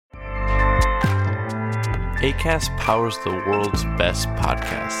Acast powers the world's best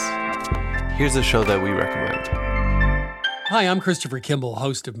podcasts. Here's a show that we recommend. Hi, I'm Christopher Kimball,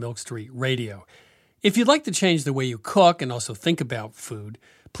 host of Milk Street Radio. If you'd like to change the way you cook and also think about food,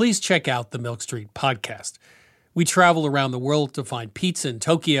 please check out the Milk Street podcast. We travel around the world to find pizza in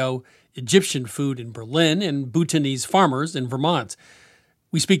Tokyo, Egyptian food in Berlin, and Bhutanese farmers in Vermont.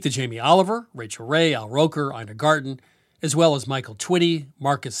 We speak to Jamie Oliver, Rachel Ray, Al Roker, Ina Garten, as well as Michael Twitty,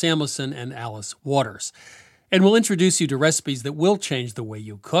 Marcus Samuelson, and Alice Waters. And we'll introduce you to recipes that will change the way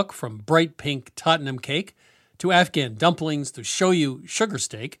you cook, from bright pink Tottenham cake to Afghan dumplings to shoyu sugar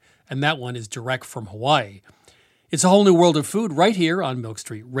steak, and that one is direct from Hawaii. It's a whole new world of food right here on Milk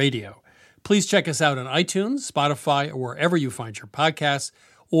Street Radio. Please check us out on iTunes, Spotify, or wherever you find your podcasts,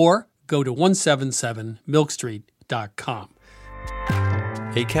 or go to 177milkstreet.com.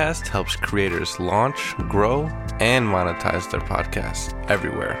 Acast helps creators launch, grow, and monetize their podcasts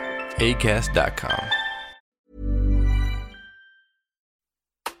everywhere. Acast.com.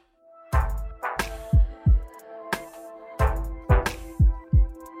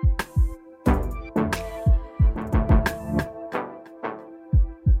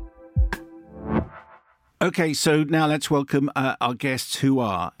 Okay, so now let's welcome our guests, who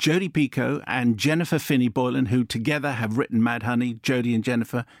are Jodi Picoult and Jennifer Finney Boylan, who together have written Mad Honey. Jodi and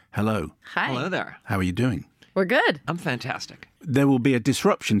Jennifer, hello. Hi. Hello there. How are you doing? We're good. I'm fantastic. There will be a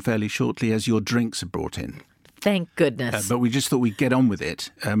disruption fairly shortly as your drinks are brought in. Thank goodness. But we just thought we'd get on with it.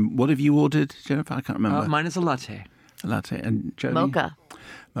 What have you ordered, Jennifer? I can't remember. Mine is a latte. A latte. And Jodi? Mocha.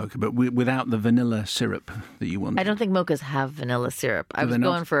 Mocha, but without the vanilla syrup that you want. I don't think mochas have vanilla syrup. I was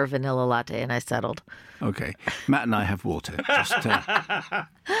going for a vanilla latte and I settled. Okay. Matt and I have water.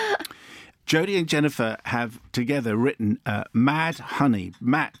 Jodi and Jennifer have together written Mad Honey.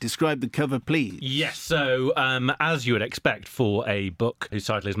 Matt, describe the cover, please. Yes, so as you would expect for a book whose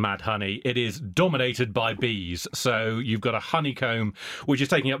title is Mad Honey, it is dominated by bees. So you've got a honeycomb, which is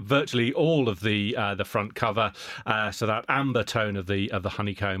taking up virtually all of the front cover. So that amber tone of the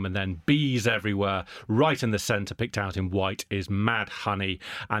honeycomb, and then bees everywhere. Right in the centre, picked out in white, is Mad Honey.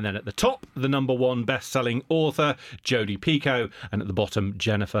 And then at the top, the number one best-selling author, Jodi Picoult, and at the bottom,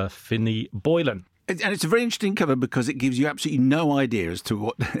 Jennifer Finney Boylan. And it's a very interesting cover because it gives you absolutely no idea as to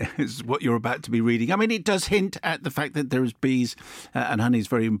what you're about to be reading. I mean, it does hint at the fact that there is bees and honey is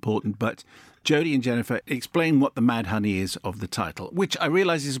very important, but Jodi and Jennifer, explain what the Mad Honey is of the title, which I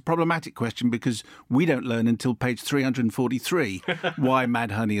realise is a problematic question because we don't learn until page 343 why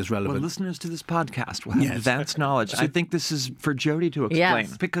Mad Honey is relevant. Well, listeners to this podcast will have advanced knowledge. I think this is for Jodi to explain.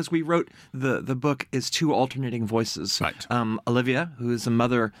 Yes. Because we wrote the book is two alternating voices. Right. Olivia, who is the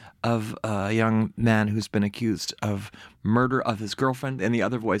mother of a young man who's been accused of murder of his girlfriend, and the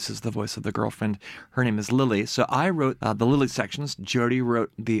other voice is the voice of the girlfriend. Her name is Lily. So I wrote the Lily sections. Jodi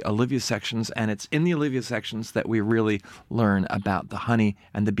wrote the Olivia sections, and it's in the Olivia sections that we really learn about the honey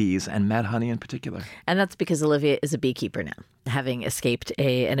and the bees, and Mad Honey in particular. And that's because Olivia is a beekeeper now, having escaped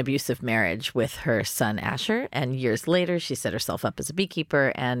an abusive marriage with her son Asher. And years later, she set herself up as a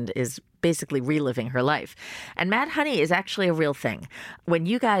beekeeper and is basically reliving her life. And Mad Honey is actually a real thing. When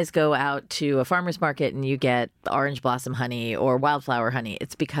you guys go out to a farmer's market and you get orange blossom honey or wildflower honey,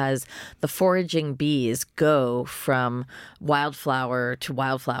 it's because the foraging bees go from wildflower to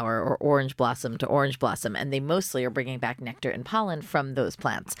wildflower or orange blossom to orange blossom, and they mostly are bringing back nectar and pollen from those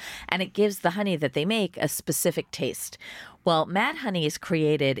plants. And it gives the honey that they make a specific taste. Well, Mad Honey is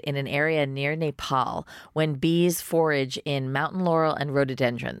created in an area near Nepal when bees forage in mountain laurel and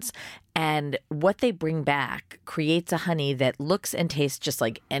rhododendrons. And what they bring back creates a honey that looks and tastes just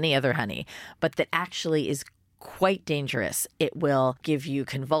like any other honey, but that actually is quite dangerous. It will give you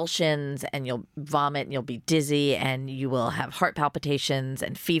convulsions and you'll vomit and you'll be dizzy and you will have heart palpitations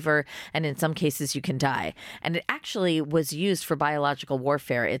and fever, and in some cases you can die. And it actually was used for biological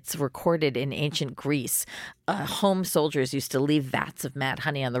warfare. It's recorded in ancient Greece. Home soldiers used to leave vats of mad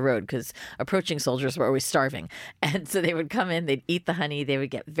honey on the road because approaching soldiers were always starving. And so they would come in, they'd eat the honey, they would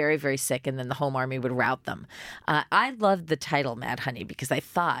get very, very sick, and then the home army would rout them. I loved the title Mad Honey because I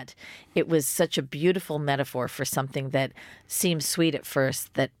thought it was such a beautiful metaphor for something that seems sweet at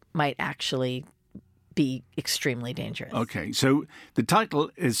first that might actually be extremely dangerous. Okay, so the title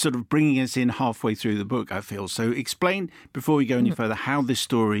is sort of bringing us in halfway through the book, I feel. So explain, before we go any further, how this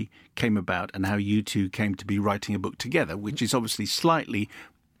story came about and how you two came to be writing a book together, which is obviously slightly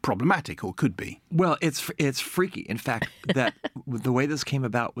problematic, or could be. Well, it's freaky. In fact, that the way this came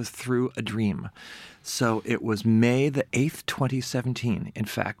about was through a dream. So it was May the 8th, 2017. In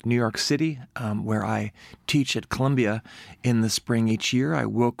fact, New York City, where I teach at Columbia in the spring each year, I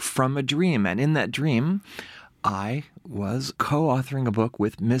woke from a dream. And in that dream, I was co-authoring a book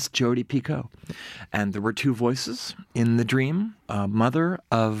with Miss Jodi Picoult. And there were two voices in the dream, a mother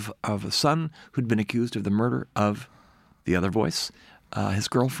of a son who'd been accused of the murder of the other voice, his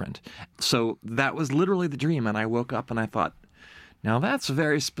girlfriend. So that was literally the dream, and I woke up and I thought, now that's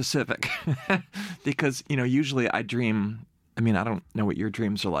very specific. Because, usually I dream... I don't know what your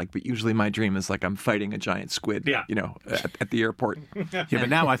dreams are like, but usually my dream is like I'm fighting a giant squid, at the airport. Yeah, but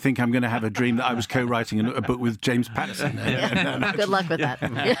now I think I'm going to have a dream that I was co-writing a book with James Patterson. Good luck with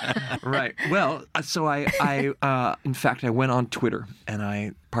that. Right. Well, so I in fact, I went on Twitter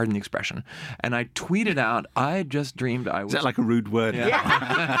and pardon the expression, and I tweeted out, I just dreamed I was... Is that like a rude word?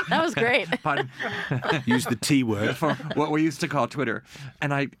 Yeah. That was great. Pardon? Use the T word. For what we used to call Twitter.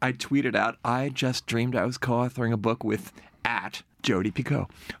 And I tweeted out, I just dreamed I was co-authoring a book with Jodi Picoult,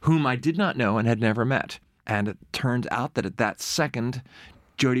 whom I did not know and had never met. And it turned out that at that second,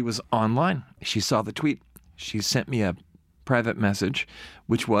 Jodi was online. She saw the tweet. She sent me a private message,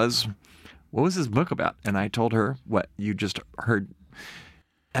 which was, what was this book about? And I told her what you just heard.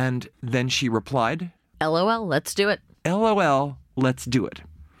 And then she replied, LOL, let's do it. LOL, let's do it.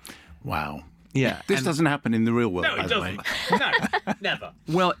 Wow. Yeah. This doesn't happen in the real world, No, by it the way. doesn't. No, never.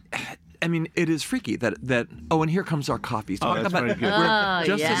 Well, it is freaky that and here comes our coffee. Talk that's about very good.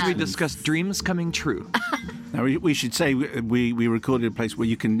 just as we yes. discussed dreams coming true. Now, we should say we recorded a place where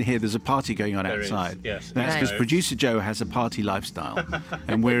you can hear there's a party going on There is, outside. yes. That's because Right. producer Joe has a party lifestyle,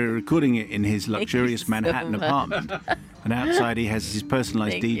 and we're recording it in his luxurious Thank you so Manhattan much. apartment. And outside he has his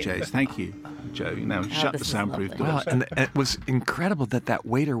personalised Thank you. DJs. Thank you, Joe. Now shut the this is soundproof lovely. doors. Wow, and it was incredible that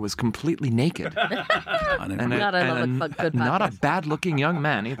waiter was completely naked. I know. And God, I love a good not a podcast. bad-looking young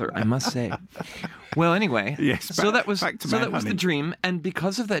man either, I must say. Well, anyway, Yes, so that was back to so Mad that was the Honey. dream, and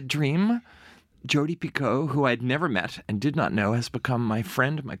because of that dream, Jodi Picoult, who I'd never met and did not know, has become my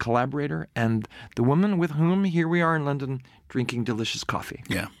friend, my collaborator, and the woman with whom here we are in London drinking delicious coffee.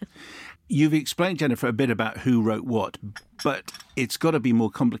 Yeah. You've explained, Jennifer, a bit about who wrote what, but it's got to be more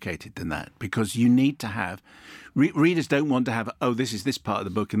complicated than that because you need to have... readers don't want to have, this is this part of the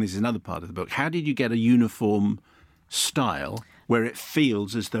book and this is another part of the book. How did you get a uniform style where it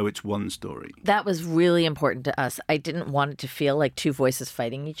feels as though it's one story? That was really important to us. I didn't want it to feel like two voices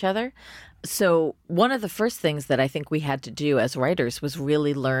fighting each other. So one of the first things that I think we had to do as writers was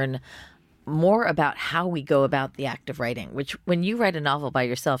really learn more about how we go about the act of writing, which when you write a novel by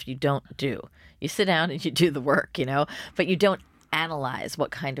yourself, you don't do. You sit down and you do the work, but you don't analyze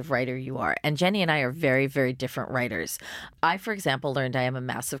what kind of writer you are. And Jenny and I are very, very different writers. I, for example, learned I am a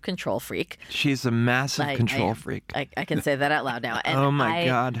massive control freak. She's a massive I control am. freak. I can say that out loud now. And Oh, my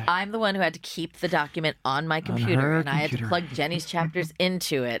God. I'm the one who had to keep the document on my computer, her and I had to computer. plug Jenny's chapters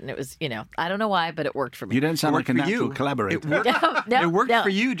into it. And it was, I don't know why, but it worked for me. You don't sound like a It worked for natural you. collaborator. It worked. No, It worked no. for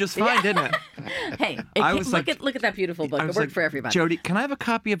you just fine, didn't it? Hey, I was look like- at that beautiful book. I It was worked like, for everybody. Jodi, can I have a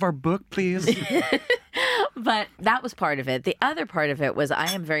copy of our book, please? But that was part of it. The other part of it was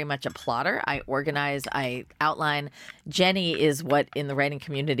I am very much a plotter. I organize, I outline. Jenny is what in the writing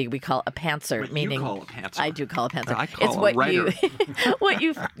community we call a pantser, What you meaning call a pantser. I do call a pantser. I call it's a what writer.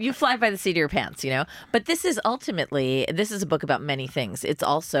 you fly by the seat of your pants, But this is a book about many things. It's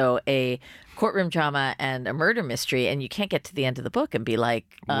also a courtroom drama and a murder mystery, and you can't get to the end of the book and be like,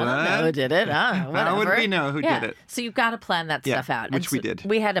 I don't know What? who did it. How would Whatever. we know who Yeah. did it? So you've got to plan that Yeah, stuff out. which And we so did.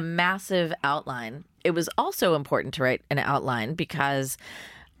 We had a massive outline. It was also important to write an outline because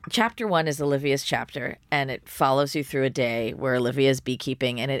chapter 1 is Olivia's chapter, and it follows you through a day where Olivia's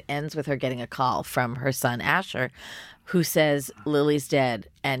beekeeping, and it ends with her getting a call from her son Asher, who says Lily's dead,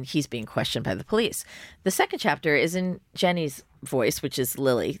 and he's being questioned by the police. The second chapter is in Jenny's voice, which is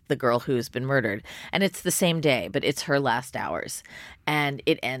Lily, the girl who's been murdered, and it's the same day, but it's her last hours, and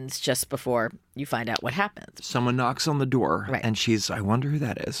it ends just before you find out what happens. Someone knocks on the door, Right. and I wonder who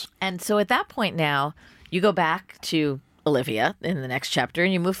that is. And so at that point now, you go back to Olivia in the next chapter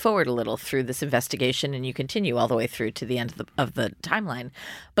and you move forward a little through this investigation and you continue all the way through to the end of the timeline.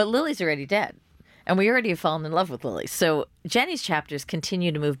 But Lily's already dead. And we already have fallen in love with Lily. So Jenny's chapters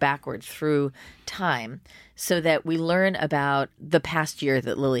continue to move backward through time so that we learn about the past year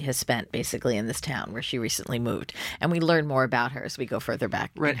that Lily has spent basically in this town where she recently moved. And we learn more about her as we go further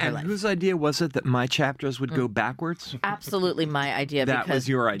back Right, in her and life. whose idea was it that my chapters would go backwards? Absolutely my idea. That because, was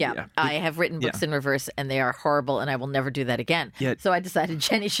your idea. Yeah, I have written books Yeah. in reverse and they are horrible and I will never do that again. Yeah. So I decided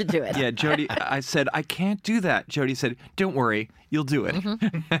Jenny should do it. Yeah, Jodi, I said, I can't do that. Jodi said, don't worry, you'll do it.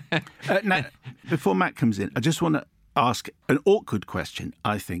 Now, before Matt comes in, I just want to ask an awkward question,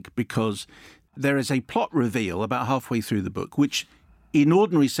 I think, because there is a plot reveal about halfway through the book, which in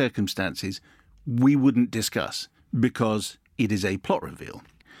ordinary circumstances we wouldn't discuss because it is a plot reveal.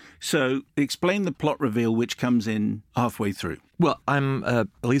 So explain the plot reveal which comes in halfway through. Well, I'm, at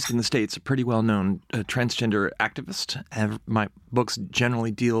least in the States, a pretty well-known transgender activist. And my books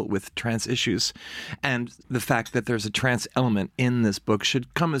generally deal with trans issues. And the fact that there's a trans element in this book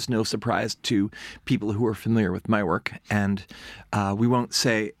should come as no surprise to people who are familiar with my work. And we won't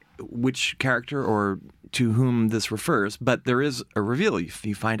say which character or to whom this refers, but there is a reveal.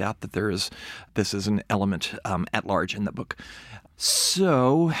 You find out that this is an element at large in the book.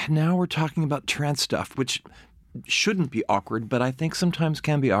 So now we're talking about trans stuff, which shouldn't be awkward, but I think sometimes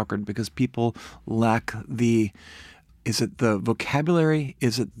can be awkward because people lack is it the vocabulary?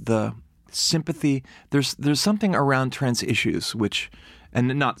 Is it the sympathy? There's something around trans issues which, and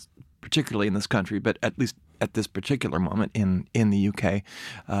not particularly in this country, but at least at this particular moment in the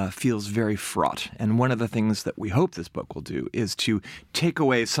UK, feels very fraught. And one of the things that we hope this book will do is to take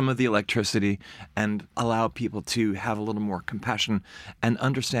away some of the electricity and allow people to have a little more compassion and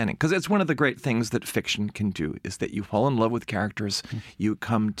understanding. Because it's one of the great things that fiction can do, is that you fall in love with characters, you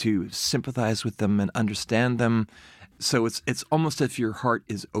come to sympathize with them and understand them. So it's almost as if your heart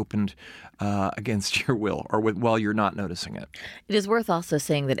is opened against your will or while you're not noticing it. It is worth also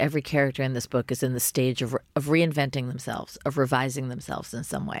saying that every character in this book is in the stage of reinventing themselves, of revising themselves in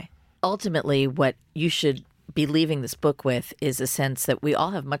some way. Ultimately, what you should be leaving this book with is a sense that we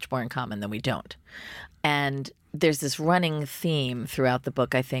all have much more in common than we don't. And there's this running theme throughout the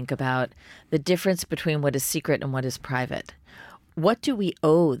book, I think, about the difference between what is secret and what is private. What do we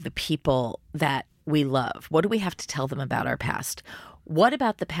owe the people that we love? What do we have to tell them about our past? What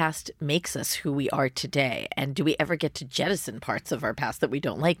about the past makes us who we are today? And do we ever get to jettison parts of our past that we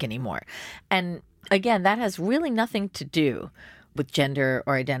don't like anymore? And again, that has really nothing to do with gender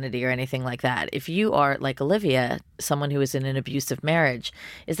or identity or anything like that. If you are, like Olivia, someone who is in an abusive marriage,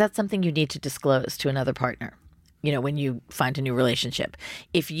 is that something you need to disclose to another partner? You know, when you find a new relationship.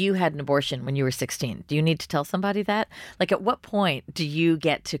 If you had an abortion when you were 16, do you need to tell somebody that? Like, at what point do you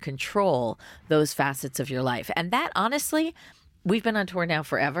get to control those facets of your life? And that, honestly, we've been on tour now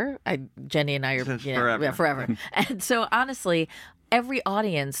forever. Jenny and I are forever. Yeah, forever. And so, honestly, every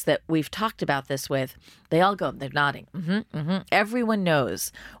audience that we've talked about this with, they all go, they're nodding. Everyone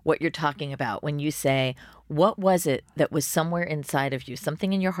knows what you're talking about when you say, what was it that was somewhere inside of you,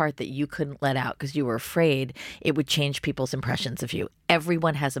 something in your heart that you couldn't let out because you were afraid it would change people's impressions of you?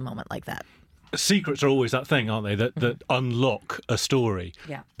 Everyone has a moment like that. Secrets are always that thing, aren't they, that unlock a story.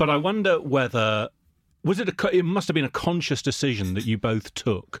 Yeah. But I wonder whether, it must have been a conscious decision that you both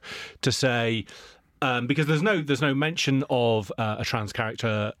took to say, because there's no mention of a trans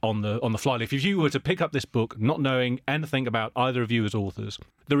character on the flyleaf. If you were to pick up this book not knowing anything about either of you as authors,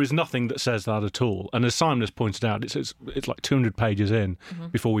 there is nothing that says that at all. And as Simon has pointed out, it's like 200 pages in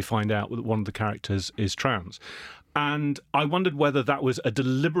before we find out that one of the characters is trans. And I wondered whether that was a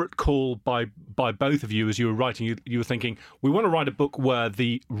deliberate call by both of you as you were writing. You were thinking, we want to write a book where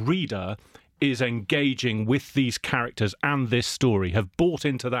the reader is engaging with these characters and this story, have bought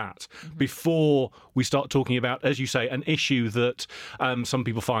into that before we start talking about, as you say, an issue that some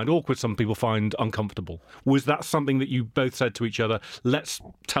people find awkward, some people find uncomfortable. Was that something that you both said to each other, let's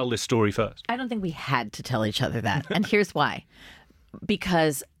tell this story first? I don't think we had to tell each other that. And here's why.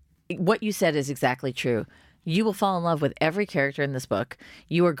 Because what you said is exactly true. You will fall in love with every character in this book.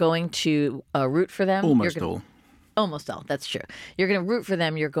 You are going to root for them. Almost all. That's true. You're going to root for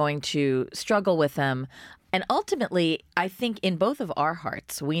them. You're going to struggle with them. And ultimately, I think in both of our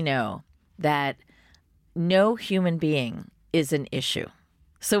hearts, we know that no human being is an issue.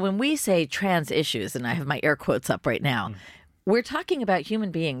 So when we say trans issues, and I have my air quotes up right now, we're talking about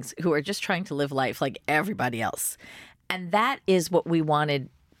human beings who are just trying to live life like everybody else. And that is what we wanted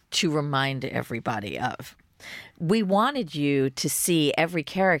to remind everybody of. We wanted you to see every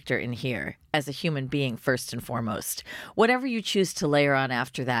character in here as a human being first and foremost. Whatever you choose to layer on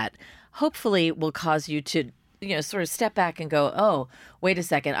after that, hopefully will cause you to, sort of step back and go, oh, wait a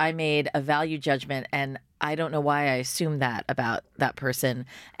second, I made a value judgment and I don't know why I assumed that about that person.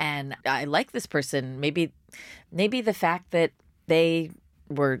 And I like this person. Maybe the fact that they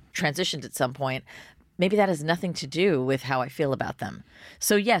were transitioned at some point, maybe that has nothing to do with how I feel about them.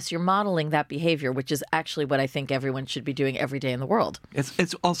 So yes, you're modeling that behavior, which is actually what I think everyone should be doing every day in the world.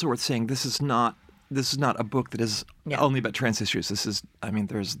 It's also worth saying this is not a book that is only about trans issues.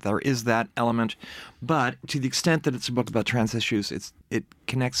 There is that element, but to the extent that it's a book about trans issues, it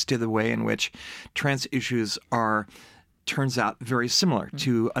connects to the way in which trans issues turns out very similar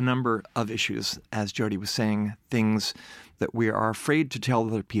to a number of issues, as Jodi was saying, things that we are afraid to tell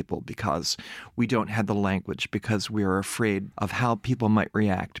other people because we don't have the language, because we are afraid of how people might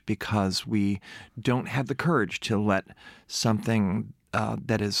react, because we don't have the courage to let something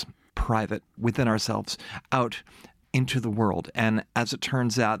that is private within ourselves out into the world. And as it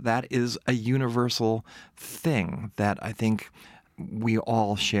turns out, that is a universal thing that I think we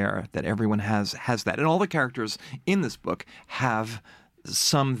all share, that everyone has that. And all the characters in this book have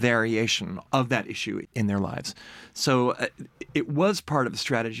some variation of that issue in their lives. So it was part of the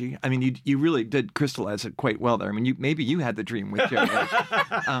strategy. I mean, you really did crystallize it quite well there. I mean, maybe you had the dream with Jodi.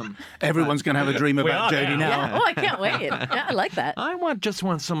 Everyone's going to have a dream about Jodi now. Yeah. Oh, I can't wait. Yeah, I like that. I want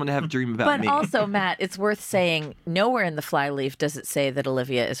someone to have a dream about me. But also, Matt, it's worth saying, nowhere in the flyleaf does it say that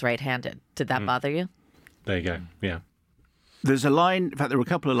Olivia is right-handed. Did that bother you? There you go. Yeah. There's a line, in fact, there were a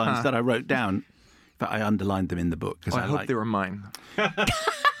couple of lines that I wrote down, but I underlined them in the book. I hope they were mine.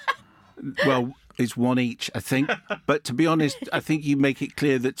 Well, it's one each, I think. But to be honest, I think you make it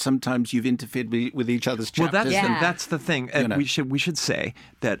clear that sometimes you've interfered with each other's chapters. Well, that's the thing. We should say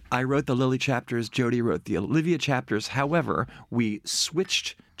that I wrote the Lily chapters, Jodi wrote the Olivia chapters. However, we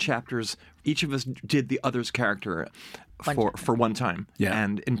switched chapters. Each of us did the other's character for one time. Yeah.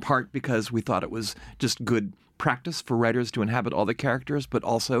 And in part because we thought it was just good practice for writers to inhabit all the characters, but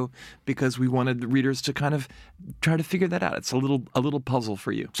also because we wanted the readers to kind of try to figure that out. It's a little puzzle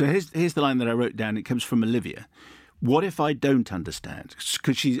for you. So here's the line that I wrote down. It comes from Olivia. What if I don't understand?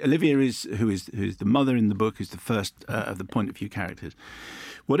 Because Olivia who's the mother in the book, who's the first of the point of view characters.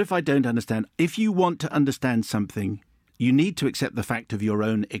 What if I don't understand? If you want to understand something, you need to accept the fact of your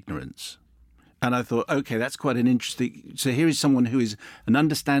own ignorance. And I thought, okay, that's quite an interesting... So here is someone who is an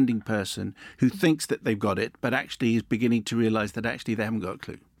understanding person who thinks that they've got it, but actually is beginning to realise that actually they haven't got a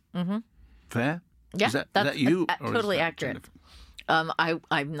clue. Mm-hmm. Fair? Yeah, is that you? Totally accurate. I'm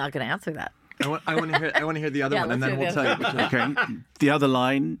not going to answer that. I want to hear the other one, and then we'll tell you. Okay. The other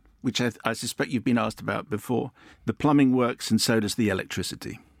line, which I suspect you've been asked about before, the plumbing works and so does the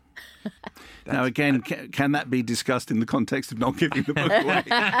electricity. Now, again, can that be discussed in the context of not giving the book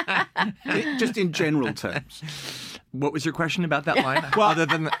away? Just in general terms. What was your question about that line? Well,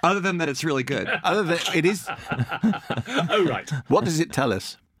 other than that, it's really good. Other than it is. Oh, right. What does it tell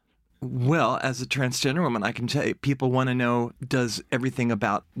us? Well, as a transgender woman, I can tell you, people want to know, does everything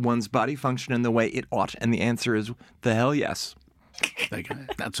about one's body function in the way it ought? And the answer is, the hell yes. There you go.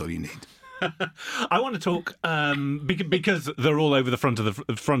 That's all you need. I want to talk because they're all over the front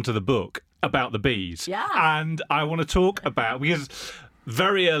of the book about the bees. Yeah. And I want to talk about because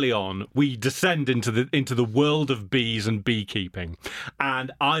very early on we descend into the world of bees and beekeeping,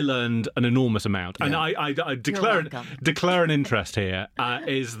 and I learned an enormous amount. Yeah. And I declare an interest here.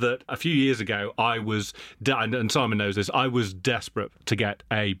 Is that a few years ago I was, and Simon knows this, I was desperate to get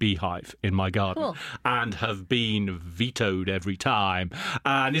a beehive in my garden. Cool. And have been vetoed every time.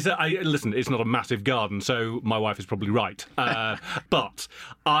 And listen, it's not a massive garden, so my wife is probably right. But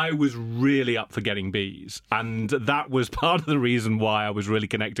I was really up for getting bees, and that was part of the reason why I was really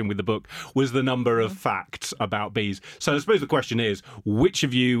connecting with the book, was the number of facts about bees. So I suppose the question is, which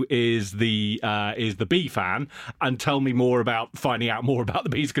of you is the bee fan, and tell me more about finding out more about the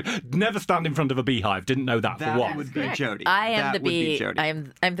bees. Never stand in front of a beehive. Didn't know that for what. That would be Jodi. I am the bee.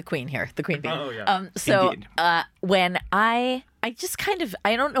 I'm the queen here, the queen bee. Oh yeah. So when I just kind of,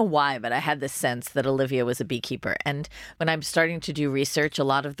 I don't know why, but I had this sense that Olivia was a beekeeper. And when I'm starting to do research, a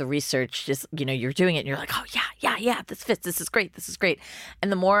lot of the research just, you're doing it and you're like, oh, yeah, this fits. This is great.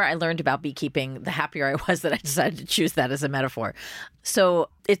 And the more I learned about beekeeping, the happier I was that I decided to choose that as a metaphor. So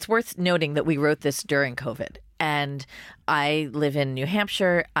it's worth noting that we wrote this during COVID. And I live in New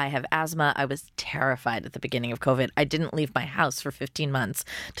Hampshire. I have asthma. I was terrified at the beginning of COVID. I didn't leave my house for 15 months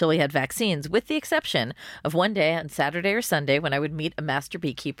till we had vaccines, with the exception of one day on Saturday or Sunday when I would meet a master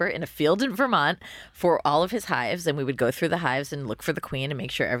beekeeper in a field in Vermont for all of his hives. And we would go through the hives and look for the queen and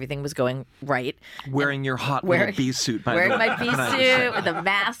make sure everything was going right. Wearing your hot little bee suit, by the way. Wearing my bee suit with a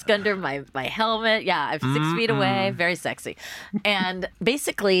mask under my helmet. Yeah, I'm 6 feet away. Very sexy. And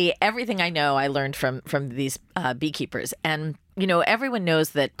basically everything I know I learned from these beekeepers. And, everyone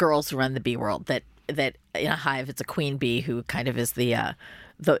knows that girls run the bee world, that in a hive, it's a queen bee who kind of is the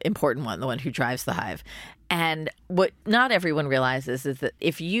important one, the one who drives the hive. And what not everyone realizes is that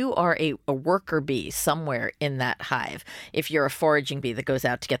if you are a worker bee somewhere in that hive, if you're a foraging bee that goes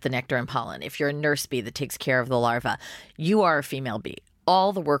out to get the nectar and pollen, if you're a nurse bee that takes care of the larva, you are a female bee.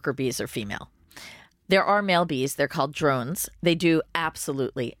 All the worker bees are female. There are male bees. They're called drones. They do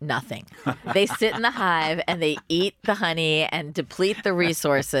absolutely nothing. They sit in the hive and they eat the honey and deplete the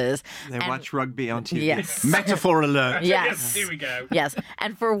resources. They watch rugby on TV. Yes. Metaphor alert. Yes. Here we go. Yes.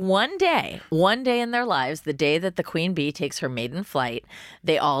 And for one day in their lives, the day that the queen bee takes her maiden flight,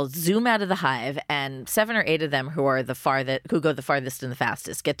 they all zoom out of the hive, and 7 or 8 of them who go the farthest and the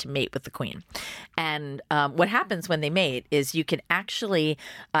fastest get to mate with the queen. And what happens when they mate is you can actually,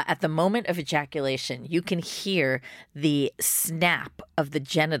 at the moment of ejaculation, you can hear the snap of the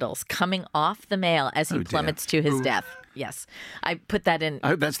genitals coming off the male as he plummets to his death. Yes. I put that in. I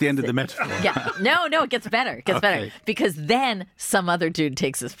hope that's the end of the metaphor. Yeah. No, it gets better. It gets better. Because then some other dude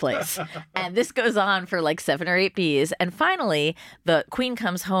takes his place. And this goes on for like 7 or 8 bees. And finally, the queen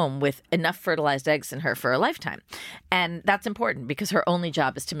comes home with enough fertilized eggs in her for a lifetime. And that's important because her only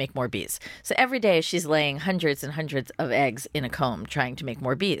job is to make more bees. So every day she's laying hundreds and hundreds of eggs in a comb trying to make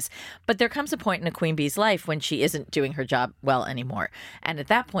more bees. But there comes a point in a queen bee's life when she isn't doing her job well anymore. And at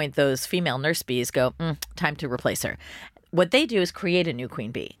that point, those female nurse bees go, time to replace her. What they do is create a new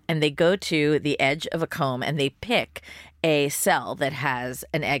queen bee, and they go to the edge of a comb and they pick a cell that has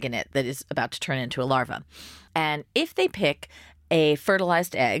an egg in it that is about to turn into a larva. And if they pick a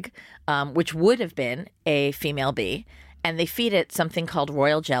fertilized egg, which would have been a female bee, and they feed it something called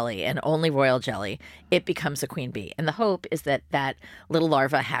royal jelly and only royal jelly, it becomes a queen bee. And the hope is that that little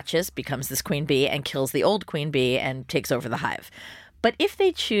larva hatches, becomes this queen bee, and kills the old queen bee and takes over the hive. But if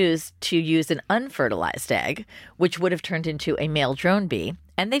they choose to use an unfertilized egg, which would have turned into a male drone bee,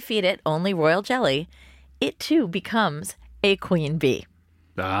 and they feed it only royal jelly, it too becomes a queen bee.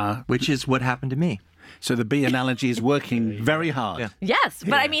 Which is what happened to me. So the bee analogy is working very hard. Yeah. Yes,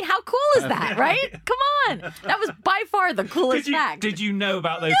 but I mean, how cool is that, right? Come on. That was by far the coolest fact. Did you know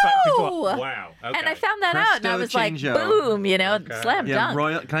about those facts before? Wow. Okay. And I found that out, and I was like, Presto boom, slam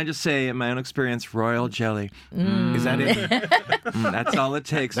dunk. Can I just say, in my own experience, royal jelly. Is that it? That's all it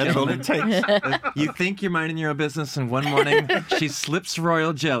takes. That's all it takes. You think you're minding your own business, and one morning she slips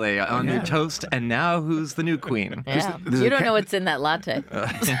royal jelly on your toast, and now who's the new queen? Yeah. You don't know what's in that latte.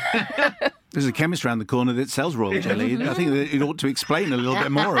 There's a chemist around the corner that sells royal jelly. I think that it ought to explain a little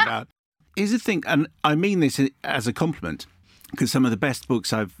bit more about. Here's the thing, and I mean this as a compliment, because some of the best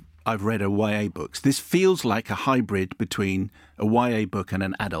books I've read are YA books. This feels like a hybrid between a YA book and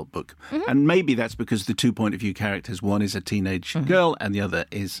an adult book. Mm-hmm. And maybe that's because the 2 point of view characters, one is a teenage girl and the other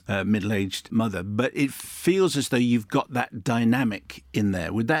is a middle-aged mother. But it feels as though you've got that dynamic in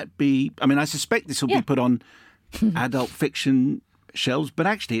there. Would that be... I mean, I suspect this will be put on adult fiction shelves, but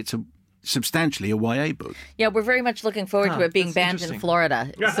actually it's substantially a YA book. Yeah, we're very much looking forward to it being banned in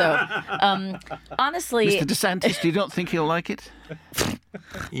Florida. So, honestly... Mr. DeSantis, do you not think he'll like it?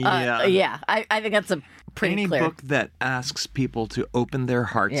 I think that's a pretty clear... Any book that asks people to open their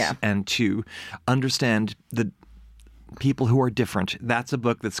hearts and to understand the people who are different, that's a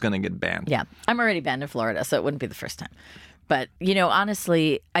book that's going to get banned. Yeah, I'm already banned in Florida, so it wouldn't be the first time. But,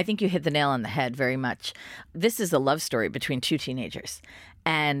 honestly, I think you hit the nail on the head very much. This is a love story between 2 teenagers.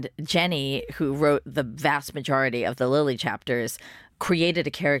 And Jenny, who wrote the vast majority of the Lily chapters, created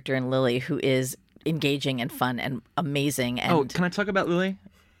a character in Lily who is engaging and fun and amazing. And can I talk about Lily?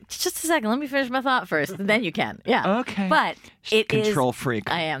 Just a second. Let me finish my thought first, and then you can. Yeah. Okay. But it is... Control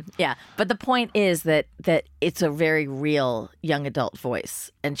freak. I am, yeah. But the point is that it's a very real young adult voice,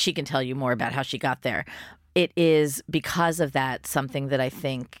 and she can tell you more about how she got there. It is, because of that, something that I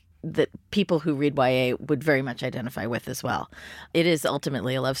think that people who read YA would very much identify with as well. It is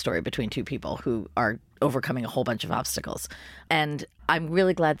ultimately a love story between 2 people who are overcoming a whole bunch of obstacles. And I'm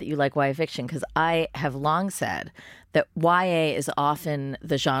really glad that you like YA fiction, because I have long said that YA is often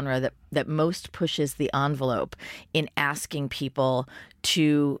the genre that most pushes the envelope in asking people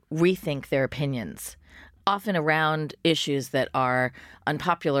to rethink their opinions, often around issues that are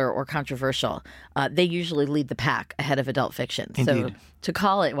unpopular or controversial. They usually lead the pack ahead of adult fiction. Indeed. So to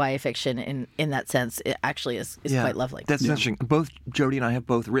call it YA fiction in that sense, it actually is quite lovely. That's interesting. Both Jodi and I have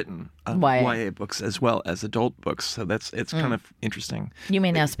both written YA books as well as adult books, so it's kind of interesting. You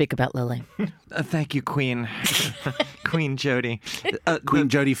may now speak about Lily. Thank you, Queen. Queen Jodi. Queen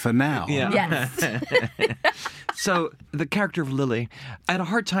Jodi for now. Yeah. Yes. So the character of Lily, I had a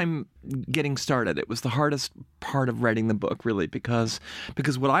hard time getting started. It was the hardest part of writing the book, really, because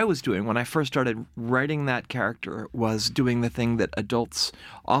what I was doing when I first started writing that character was doing the thing that adults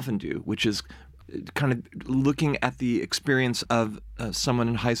often do, which is kind of looking at the experience of someone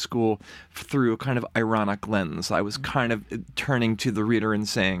in high school through a kind of ironic lens. I was kind of turning to the reader and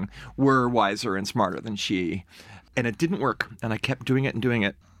saying, we're wiser and smarter than she. And it didn't work, and I kept doing it and doing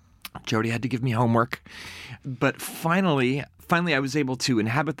it. Jodi had to give me homework. But finally, I was able to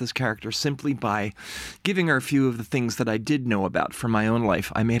inhabit this character simply by giving her a few of the things that I did know about from my own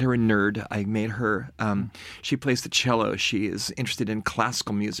life. I made her a nerd. I made her, she plays the cello. She is interested in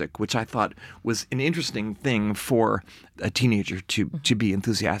classical music, which I thought was an interesting thing for a teenager to be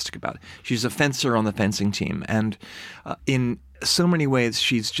enthusiastic about. She's a fencer on the fencing team. And in so many ways,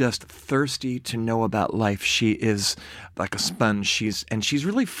 she's just thirsty to know about life. She is like a sponge. She's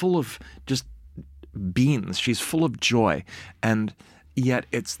really full of just beans. She's full of joy, and yet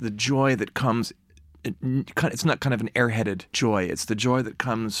it's the joy that comes. It's not kind of an airheaded joy. It's the joy that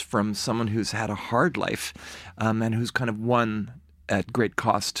comes from someone who's had a hard life, and who's kind of won at great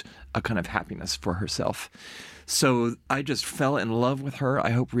cost a kind of happiness for herself. So I just fell in love with her.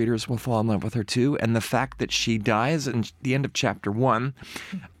 I hope readers will fall in love with her too. And the fact that she dies at the end of chapter 1,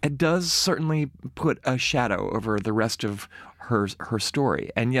 it does certainly put a shadow over the rest of her story.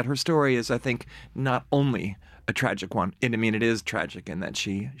 And yet her story is, I think, not only a tragic one. It is tragic in that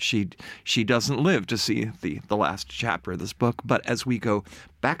she doesn't live to see the last chapter of this book. But as we go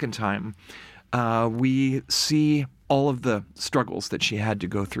back in time, we see all of the struggles that she had to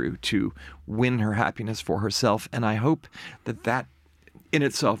go through to win her happiness for herself. And I hope that in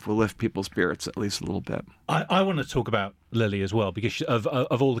itself will lift people's spirits at least a little bit. I want to talk about Lily as well, because of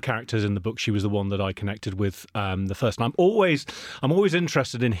all the characters in the book, she was the one that I connected with the first. And I'm always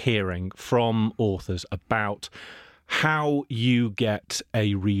interested in hearing from authors about how you get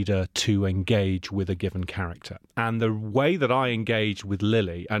a reader to engage with a given character. And the way that I engage with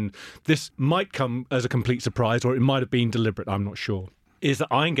Lily, and this might come as a complete surprise, or it might have been deliberate, I'm not sure, is that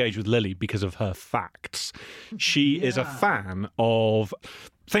I engage with Lily because of her facts. She is a fan of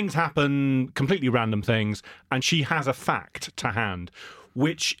things happen, completely random things, and she has a fact to hand,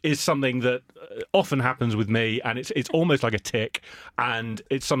 which is something that often happens with me, and it's almost like a tick, and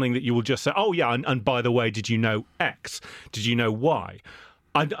it's something that you will just say, oh yeah, and by the way, did you know X? Did you know Y?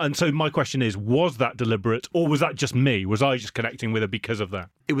 And so my question is, was that deliberate, or was that just me? Was I just connecting with her because of that?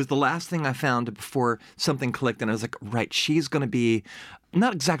 It was the last thing I found before something clicked, and I was like, right, she's going to be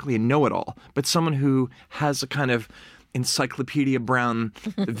not exactly a know-it-all, but someone who has a kind of Encyclopedia Brown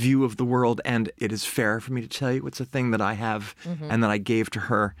view of the world, and it is fair for me to tell you it's a thing that I have and that I gave to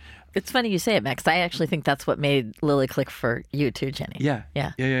her. It's funny you say it, Max. I actually think that's what made Lily click for you too, Jenny. Yeah.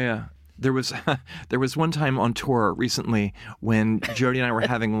 There was one time on tour recently when Jodi and I were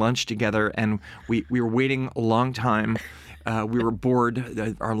having lunch together, and we were waiting a long time. We were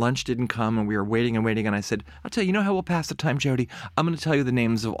bored. Our lunch didn't come, and we were waiting and waiting. And I said, I'll tell you, how we'll pass the time, Jodi? I'm going to tell you the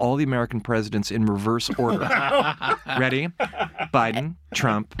names of all the American presidents in reverse order. Ready? Biden,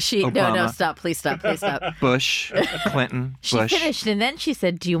 Trump, Obama. No, stop. Please stop. Bush, Clinton, Bush. She finished, and then she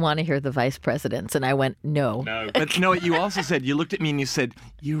said, do you want to hear the vice presidents? And I went, no. But you know what you also said? You looked at me and you said,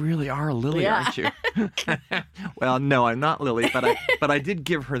 you really are Lily, aren't you? Well, no, I'm not Lily, but I did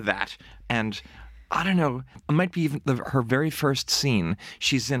give her that. And I don't know, it might be even her very first scene.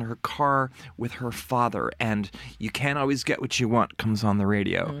 She's in her car with her father, and You Can't Always Get What You Want comes on the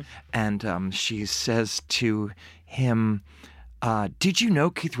radio. And she says to him, did you know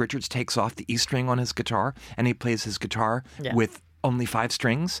Keith Richards takes off the E string on his guitar, and he plays his guitar with only 5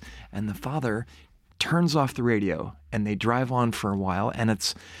 strings? And the father turns off the radio, and they drive on for a while, and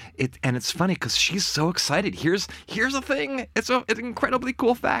it's funny because she's so excited. Here's a thing. It's an incredibly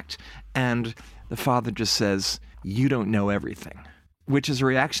cool fact. And the father just says, you don't know everything, which is a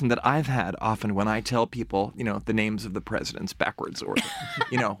reaction that I've had often when I tell people, the names of the presidents backwards, or,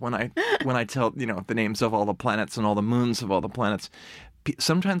 when I tell, the names of all the planets and all the moons of all the planets.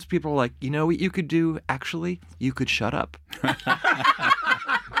 Sometimes people are like, you know what you could do? Actually, you could shut up.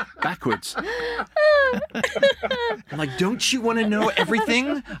 Backwards. I'm like, don't you want to know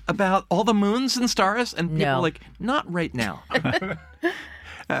everything about all the moons and stars? And people are like, not right now.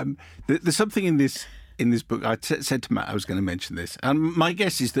 There's something in this book. I said to Matt I was going to mention this. My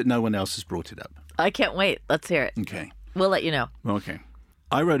guess is that no one else has brought it up. I can't wait. Let's hear it. Okay. We'll let you know. Okay.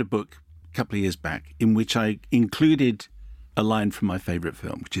 I wrote a book a couple of years back in which I included a line from my favourite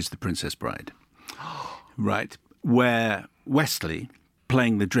film, which is The Princess Bride. Right. Where Wesley,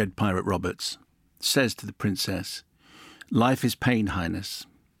 playing the dread pirate Roberts, says to the princess, life is pain, Highness.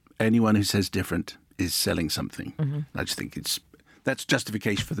 Anyone who says different is selling something. I just think that's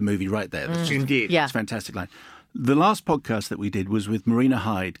justification for the movie right there. Indeed. Yeah. It's a fantastic line. The last podcast that we did was with Marina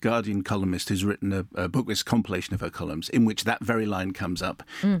Hyde, Guardian columnist, who's written a book with a compilation of her columns, in which that very line comes up,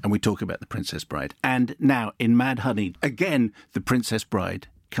 and we talk about The Princess Bride. And now, in Mad Honey, again, The Princess Bride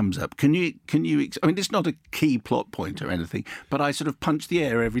comes up. Can you? I mean, it's not a key plot point or anything, but I sort of punch the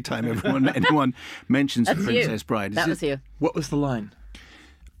air every time anyone mentions The Princess Bride. That was you. What was the line?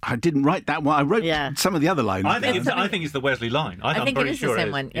 I didn't write that one. I wrote some of the other lines. I think it's the Wesley line. I think it is sure the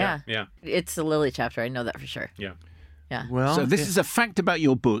same one. Yeah. Yeah. It's the Lily chapter. I know that for sure. Yeah. Yeah. Well, So this is a fact about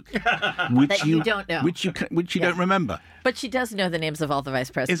your book, which That you don't know. which you don't remember. But she does know the names of all the vice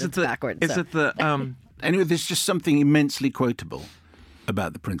presidents backwards. Is it the? Anyway, there's just something immensely quotable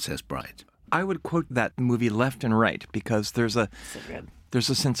about The Princess Bride. I would quote that movie left and right because there's a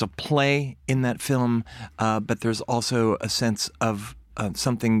sense of play in that film, but there's also a sense of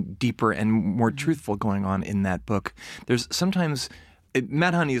something deeper and more truthful going on in that book. There's sometimes.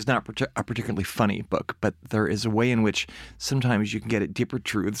 Mad Honey is not a particularly funny book, but there is a way in which sometimes you can get at deeper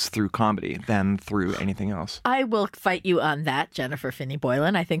truths through comedy than through anything else. I will fight you on that, Jennifer Finney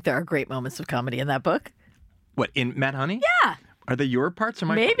Boylan. I think there are great moments of comedy in that book. What, in Mad Honey? Yeah. Are they your parts or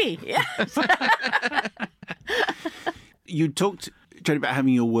my Maybe, parts? yeah. You talked, Jodi, about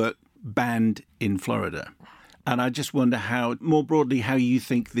having your work banned in Florida. And I just wonder how, more broadly, how you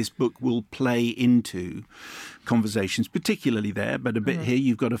think this book will play into conversations, particularly there, but a bit here.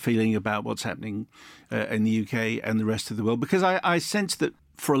 You've got a feeling about what's happening in the UK and the rest of the world. Because I sense that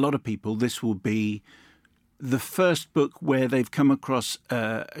for a lot of people, this will be the first book where they've come across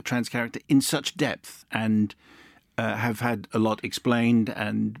a trans character in such depth and have had a lot explained,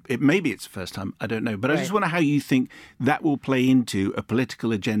 and maybe it's the first time, I don't know. But I just wonder how you think that will play into a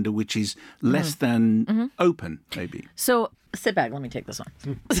political agenda which is less than open, maybe. So sit back, let me take this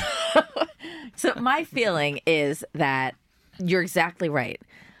one. So my feeling is that you're exactly right.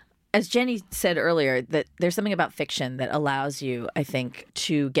 As Jenny said earlier, that there's something about fiction that allows you, I think,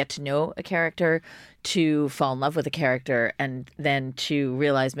 to get to know a character, to fall in love with a character, and then to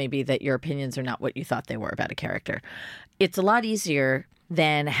realize maybe that your opinions are not what you thought they were about a character. It's a lot easier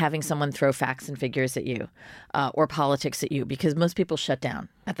than having someone throw facts and figures at you or politics at you, because most people shut down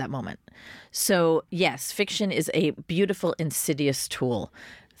at that moment. So yes, fiction is a beautiful, insidious tool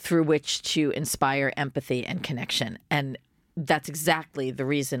through which to inspire empathy and connection. And that's exactly the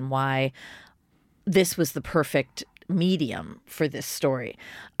reason why this was the perfect medium for this story.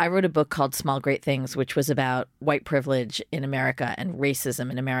 I wrote a book called Small Great Things, which was about white privilege in America and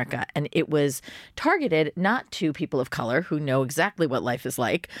racism in America. And it was targeted not to people of color who know exactly what life is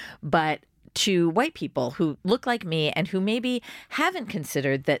like, but to white people who look like me and who maybe haven't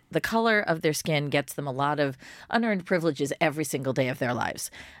considered that the color of their skin gets them a lot of unearned privileges every single day of their lives.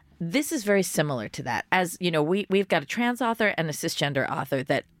 This is very similar to that. As you know, we've got a trans author and a cisgender author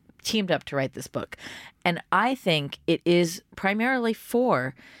that teamed up to write this book. And I think it is primarily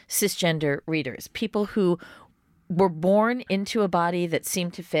for cisgender readers, people who were born into a body that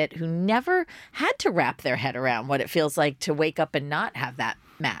seemed to fit, who never had to wrap their head around what it feels like to wake up and not have that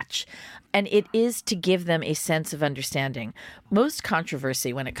match. And it is to give them a sense of understanding. Most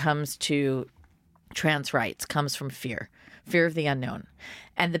controversy when it comes to trans rights comes from fear of the unknown.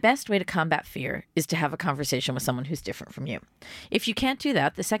 And the best way to combat fear is to have a conversation with someone who's different from you. If you can't do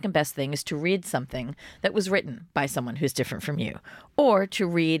that, the second best thing is to read something that was written by someone who's different from you, or to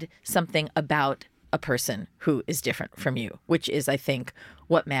read something about a person who is different from you, which is, I think,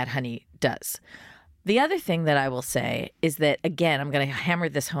 what Mad Honey does. The other thing that I will say is that, again, I'm going to hammer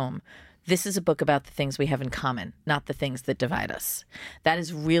this home. This is a book about the things we have in common, not the things that divide us. That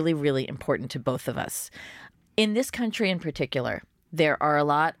is really, really important to both of us. In this country in particular, there are a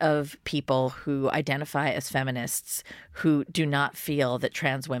lot of people who identify as feminists who do not feel that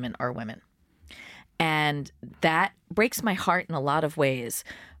trans women are women. And that breaks my heart in a lot of ways,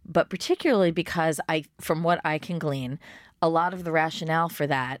 but particularly because from what I can glean, a lot of the rationale for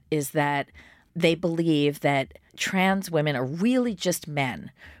that is that they believe that trans women are really just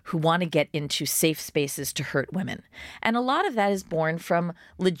men who want to get into safe spaces to hurt women. And a lot of that is born from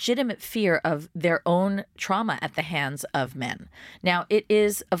legitimate fear of their own trauma at the hands of men. Now, it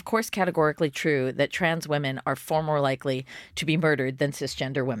is, of course, categorically true that trans women are far more likely to be murdered than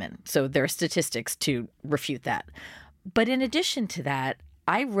cisgender women. So there are statistics to refute that. But in addition to that,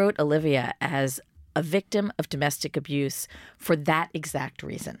 I wrote Olivia as a victim of domestic abuse for that exact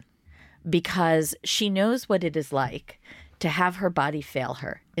reason. Because she knows what it is like to have her body fail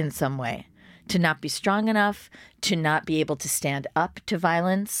her in some way, to not be strong enough, to not be able to stand up to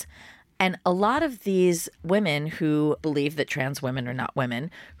violence. And a lot of these women who believe that trans women are not women,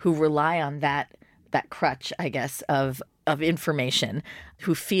 who rely on that crutch, I guess, of information,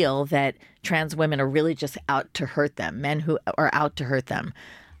 who feel that trans women are really just out to hurt them, men who are out to hurt them,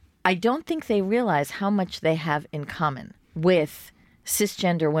 I don't think they realize how much they have in common with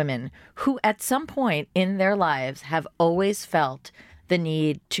cisgender women who at some point in their lives have always felt the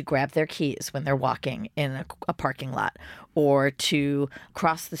need to grab their keys when they're walking in a parking lot, or to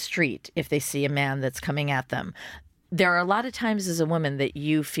cross the street if they see a man that's coming at them. there are a lot of times as a woman that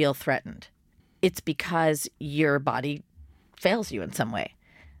you feel threatened. It's because your body fails you in some way.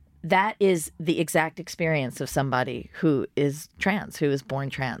 That is the exact experience of somebody who is trans, who is born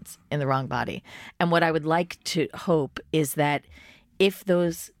trans in the wrong body. And what I would like to hope is that if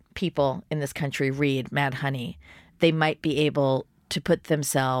those people in this country read Mad Honey, they might be able to put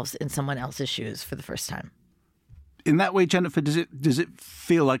themselves in someone else's shoes for the first time. In that way, Jennifer, does it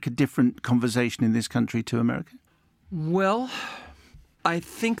feel like a different conversation in this country to America? Well, I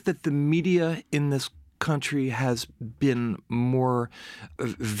think that the media in this country has been more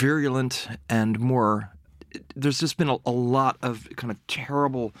virulent and more. There's just been a lot of kind of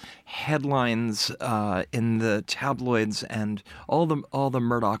terrible headlines in the tabloids and all the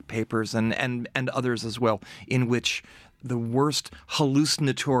Murdoch papers and others as well, in which the worst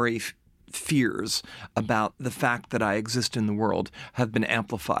hallucinatory fears about the fact that I exist in the world have been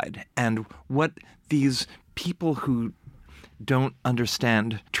amplified. And what these people who don't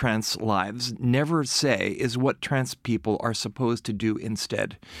understand trans lives never say is what trans people are supposed to do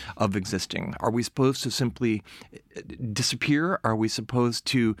instead of existing. Are we supposed to simply disappear? Are we supposed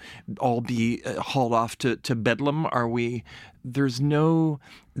to all be hauled off to Bedlam? Are we? There's no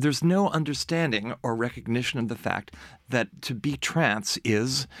understanding or recognition of the fact that to be trans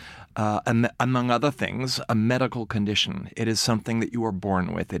is, among other things, a medical condition. It is something that you are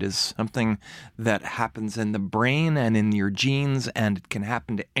born with. It is something that happens in the brain and in your genes, and it can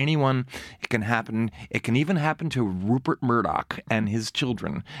happen to anyone. It can even happen to Rupert Murdoch and his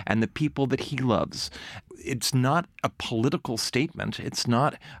children and the people that he loves. It's not a political statement. It's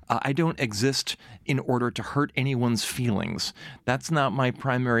not, I don't exist in order to hurt anyone's feelings. That's not my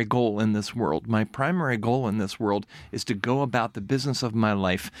primary goal in this world. My primary goal in this world is to go about the business of my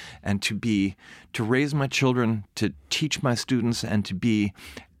life and to raise my children, to teach my students, and to be,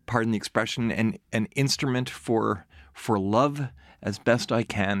 pardon the expression, an instrument for love as best I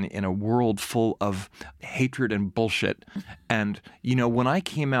can in a world full of hatred and bullshit. And, when I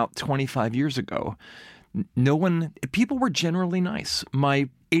came out 25 years ago, people were generally nice. My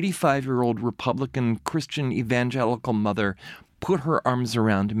 85-year-old Republican Christian evangelical mother put her arms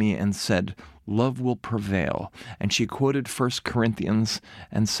around me and said, "Love will prevail." And she quoted 1 Corinthians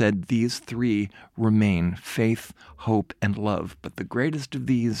and said, "These three remain, faith, hope, and love. But the greatest of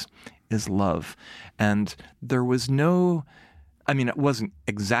these is love." And there was it wasn't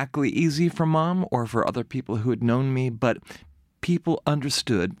exactly easy for Mom or for other people who had known me, but people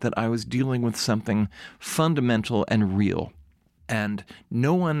understood that I was dealing with something fundamental and real. And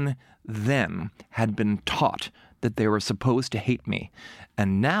no one then had been taught that they were supposed to hate me.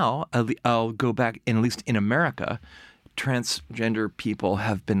 And now, I'll go back, at least in America, transgender people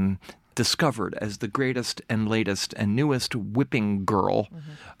have been discovered as the greatest and latest and newest whipping girl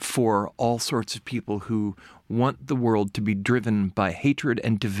for all sorts of people who want the world to be driven by hatred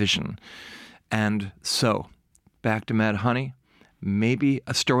and division. And so, back to Mad Honey, maybe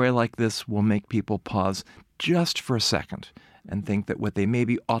a story like this will make people pause just for a second and think that what they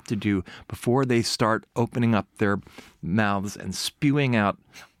maybe ought to do before they start opening up their mouths and spewing out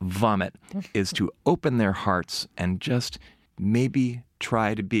vomit is to open their hearts and just maybe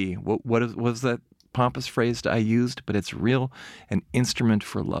try to be, what was that pompous phrase I used, but it's real, an instrument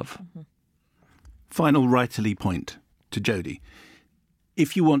for love. Final writerly point to Jodi.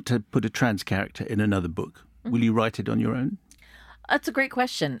 If you want to put a trans character in another book, will you write it on your own? That's a great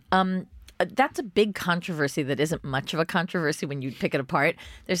question. That's a big controversy that isn't much of a controversy when you pick it apart.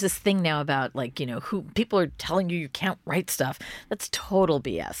 There's this thing now about who people are telling you can't write stuff. That's total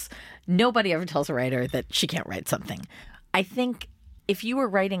BS. Nobody ever tells a writer that she can't write something. I think if you were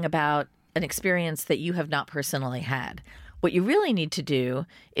writing about an experience that you have not personally had, what you really need to do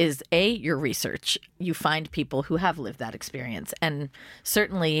is your research. You find people who have lived that experience. And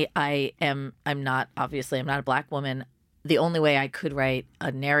certainly I'm not a Black woman. The only way I could write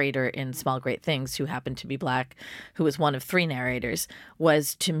a narrator in Small Great Things who happened to be Black, who was one of 3 narrators,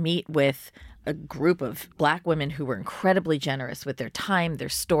 was to meet with a group of Black women who were incredibly generous with their time, their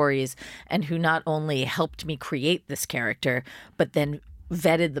stories, and who not only helped me create this character, but then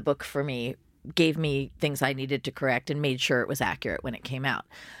vetted the book for me, gave me things I needed to correct, and made sure it was accurate when it came out.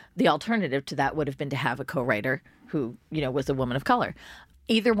 The alternative to that would have been to have a co-writer who, was a woman of color.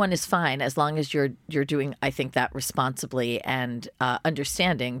 Either one is fine as long as you're doing, I think, that responsibly and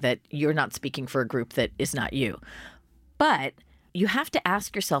understanding that you're not speaking for a group that is not you. But you have to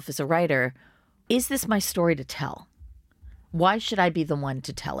ask yourself as a writer, is this my story to tell? Why should I be the one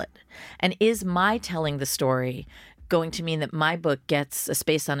to tell it? And is my telling the story going to mean that my book gets a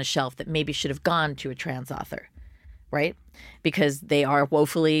space on a shelf that maybe should have gone to a trans author, right? Because they are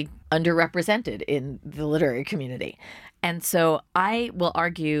woefully underrepresented in the literary community. And so I will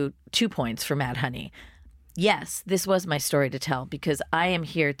argue 2 points for Mad Honey. Yes, this was my story to tell because I am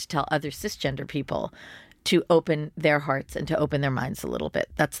here to tell other cisgender people to open their hearts and to open their minds a little bit.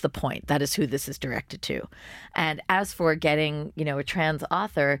 That's the point. That is who this is directed to. And as for getting, a trans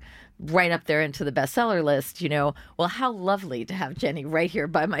author right up there into the bestseller list, well, how lovely to have Jenny right here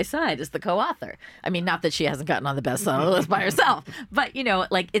by my side as the co-author. I mean, not that she hasn't gotten on the bestseller list by herself, but,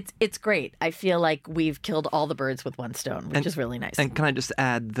 it's great. I feel like we've killed all the birds with one stone, which is really nice. And can I just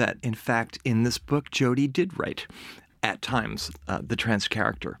add that, in fact, in this book, Jodi did write at times the trans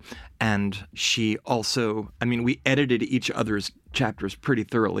character. And she also, we edited each other's chapters pretty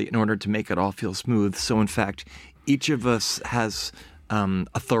thoroughly in order to make it all feel smooth. So in fact, each of us has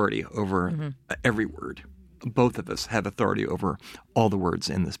authority over every word. Both of us have authority over all the words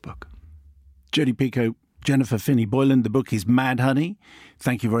in this book. Jodi Picoult, Jennifer Finney Boylan. The book is Mad Honey.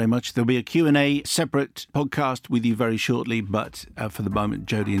 Thank you very much. There'll be a Q&A separate podcast with you very shortly. But for the moment,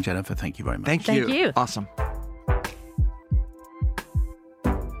 Jodi and Jennifer, thank you very much. Thank you. Awesome.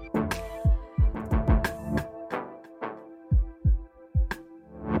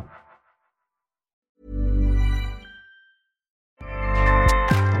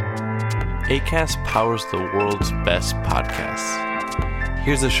 Acast powers the world's best podcasts.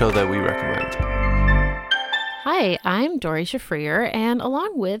 Here's a show that we recommend. Hi, I'm Dori Shafrir, and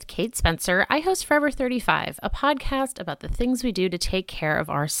along with Kate Spencer, I host Forever 35, a podcast about the things we do to take care of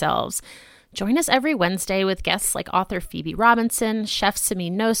ourselves. Join us every Wednesday with guests like author Phoebe Robinson, chef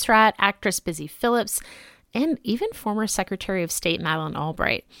Samin Nosrat, actress Busy Phillips, and even former Secretary of State Madeleine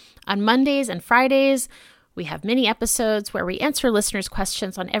Albright. On Mondays and Fridays, we have mini episodes where we answer listeners'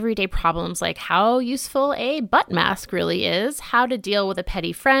 questions on everyday problems like how useful a butt mask really is, how to deal with a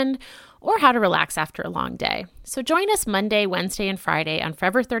petty friend, or how to relax after a long day. So join us Monday, Wednesday, and Friday on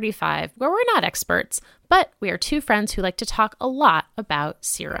Forever 35, where we're not experts, but we are two friends who like to talk a lot about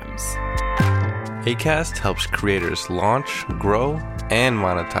serums. Acast helps creators launch, grow, and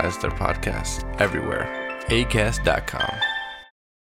monetize their podcasts everywhere. Acast.com.